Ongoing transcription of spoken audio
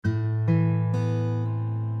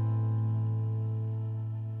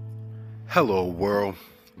Hello world,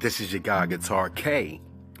 this is your guy Guitar K,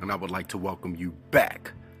 and I would like to welcome you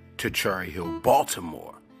back to Cherry Hill,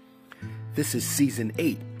 Baltimore. This is Season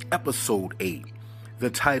 8, Episode 8. The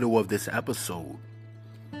title of this episode,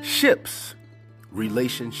 Ships,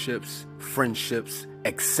 Relationships, Friendships,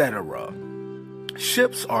 etc.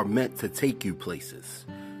 Ships are meant to take you places.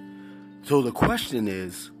 So the question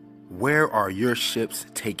is, where are your ships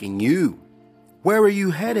taking you? Where are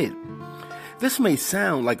you headed? This may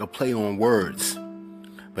sound like a play on words,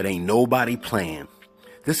 but ain't nobody playing.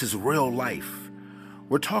 This is real life.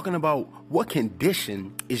 We're talking about what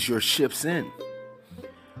condition is your ships in?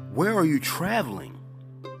 Where are you traveling?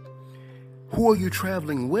 Who are you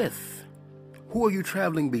traveling with? Who are you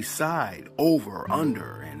traveling beside, over,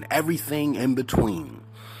 under, and everything in between?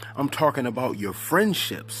 I'm talking about your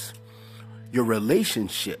friendships, your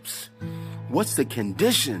relationships. What's the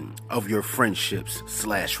condition of your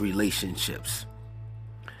friendships/relationships?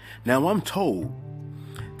 Now, I'm told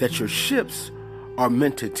that your ships are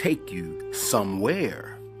meant to take you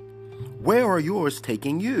somewhere. Where are yours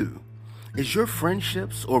taking you? Is your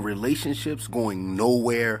friendships or relationships going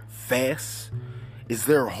nowhere fast? Is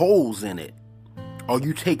there holes in it? Are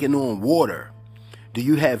you taking on water? Do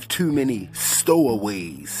you have too many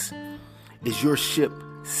stowaways? Is your ship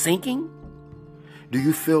sinking? Do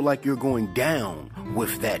you feel like you're going down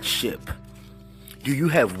with that ship? Do you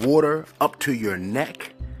have water up to your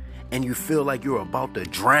neck and you feel like you're about to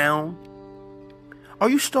drown? Are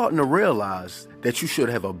you starting to realize that you should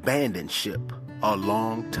have abandoned ship a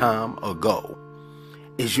long time ago?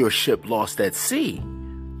 Is your ship lost at sea?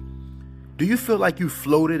 Do you feel like you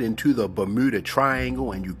floated into the Bermuda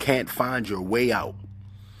Triangle and you can't find your way out?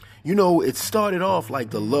 You know, it started off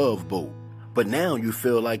like the Love Boat, but now you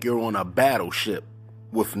feel like you're on a battleship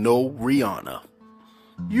with no Rihanna.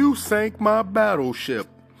 You sank my battleship.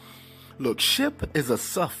 Look, ship is a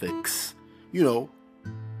suffix.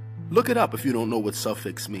 Look it up if you don't know what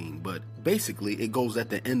suffix mean, but basically it goes at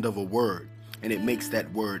the end of a word and it makes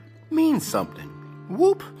that word mean something.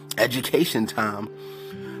 Whoop, education time.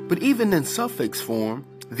 But even in suffix form,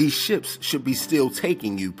 these ships should be still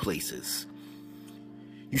taking you places.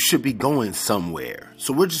 You should be going somewhere.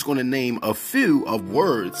 So we're just going to name a few of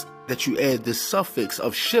words that you add the suffix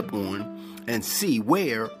of ship on and see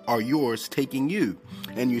where are yours taking you.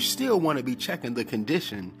 And you still want to be checking the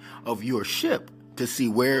condition of your ship to see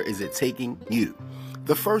where is it taking you.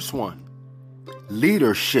 The first one,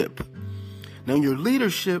 leadership. Now your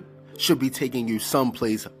leadership should be taking you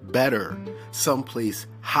someplace better, someplace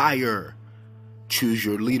higher. Choose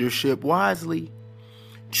your leadership wisely.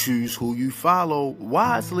 Choose who you follow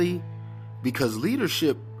wisely, because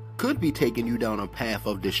leadership could be taking you down a path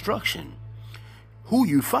of destruction. Who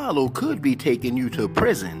you follow could be taking you to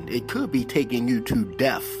prison. It could be taking you to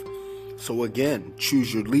death. So again,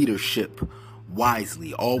 choose your leadership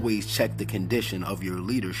wisely. Always check the condition of your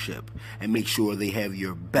leadership and make sure they have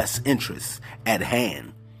your best interests at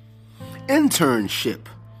hand. Internship.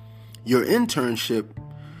 Your internship,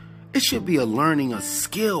 it should be learning a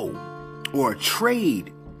skill or a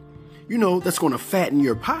trade, that's going to fatten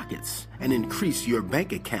your pockets and increase your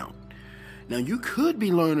bank account. Now, you could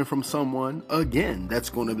be learning from someone, again, that's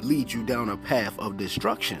going to lead you down a path of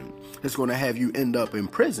destruction. That's going to have you end up in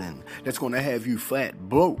prison. That's going to have you flat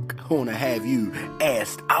broke. Going to have you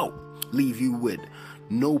assed out. Leave you with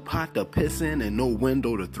no pot to piss in and no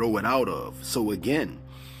window to throw it out of. So again,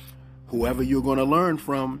 whoever you're going to learn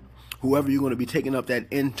from, whoever you're going to be taking up that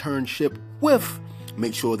internship with,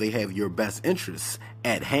 make sure they have your best interests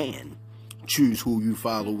at hand. Choose who you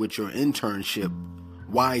follow with your internship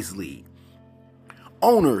wisely.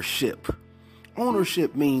 Ownership.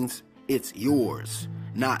 Ownership means it's yours,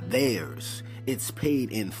 not theirs. It's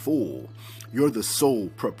paid in full. You're the sole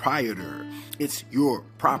proprietor. It's your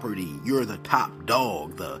property. You're the top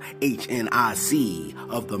dog, the HNIC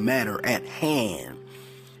of the matter at hand.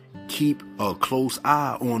 Keep a close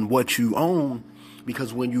eye on what you own,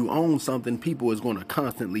 because when you own something, people is going to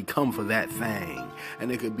constantly come for that thing.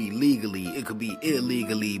 And it could be legally, it could be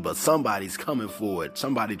illegally, but somebody's coming for it.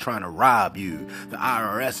 Somebody trying to rob you. The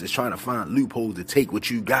IRS is trying to find loopholes to take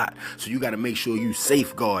what you got. So you got to make sure you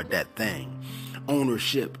safeguard that thing.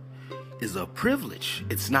 Ownership is a privilege.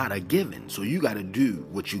 It's not a given. So you got to do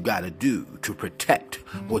what you got to do to protect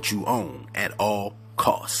what you own at all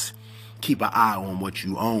costs. Keep an eye on what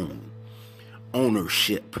you own.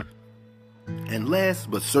 Ownership. And last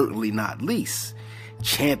but certainly not least,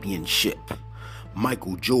 championship.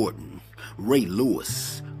 Michael Jordan, Ray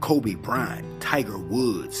Lewis, Kobe Bryant, Tiger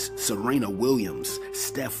Woods, Serena Williams,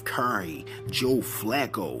 Steph Curry, Joe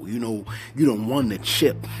Flacco. You done won the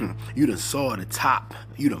chip. You done saw the top.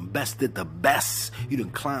 You done bested the best. You done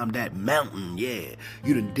climbed that mountain, yeah.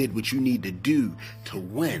 You done did what you need to do to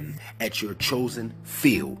win at your chosen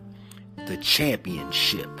field. The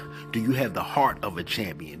championship. Do you have the heart of a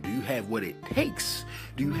champion? Do you have what it takes?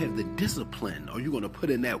 Do you have the discipline? Are you going to put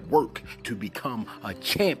in that work to become a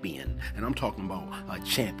champion? And I'm talking about a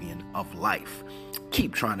champion of life.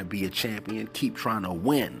 Keep trying to be a champion. Keep trying to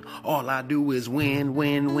win. All I do is win,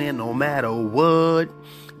 win, win, no matter what.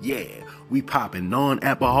 Yeah, we popping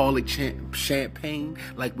non-alcoholic champagne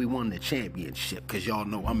like we won the championship. Because y'all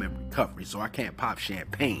know I'm in recovery, so I can't pop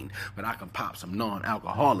champagne. But I can pop some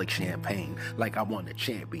non-alcoholic champagne like I won the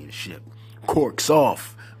championship. Corks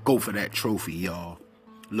off. Go for that trophy, y'all.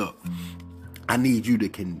 Look, I need you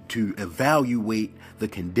to evaluate the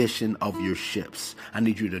condition of your ships. I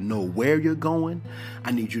need you to know where you're going.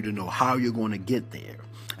 I need you to know how you're going to get there.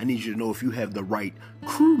 I need you to know if you have the right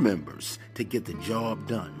crew members to get the job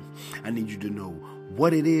done. I need you to know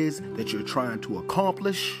what it is that you're trying to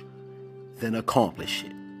accomplish, then accomplish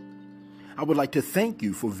it. I would like to thank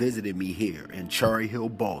you for visiting me here in Cherry Hill,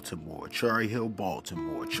 Baltimore. Cherry Hill,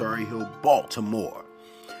 Baltimore. Cherry Hill, Baltimore.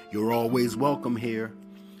 You're always welcome here.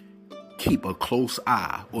 Keep a close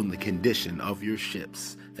eye on the condition of your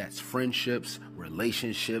ships. That's friendships,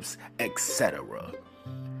 relationships, etc.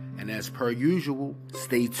 And as per usual,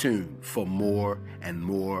 stay tuned for more and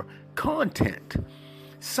more content.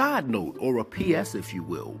 Side note, or a PS if you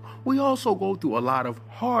will, we also go through a lot of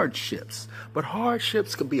hardships, but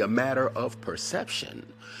hardships can be a matter of perception.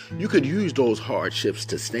 You could use those hardships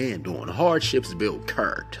to stand on. Hardships build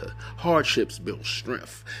character. Hardships build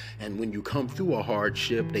strength. And when you come through a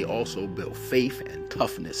hardship, they also build faith and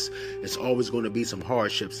toughness. It's always going to be some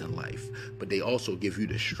hardships in life, but they also give you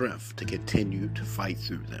the strength to continue to fight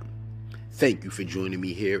through them. Thank you for joining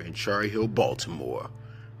me here in Cherry Hill, Baltimore.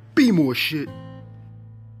 Be more shit.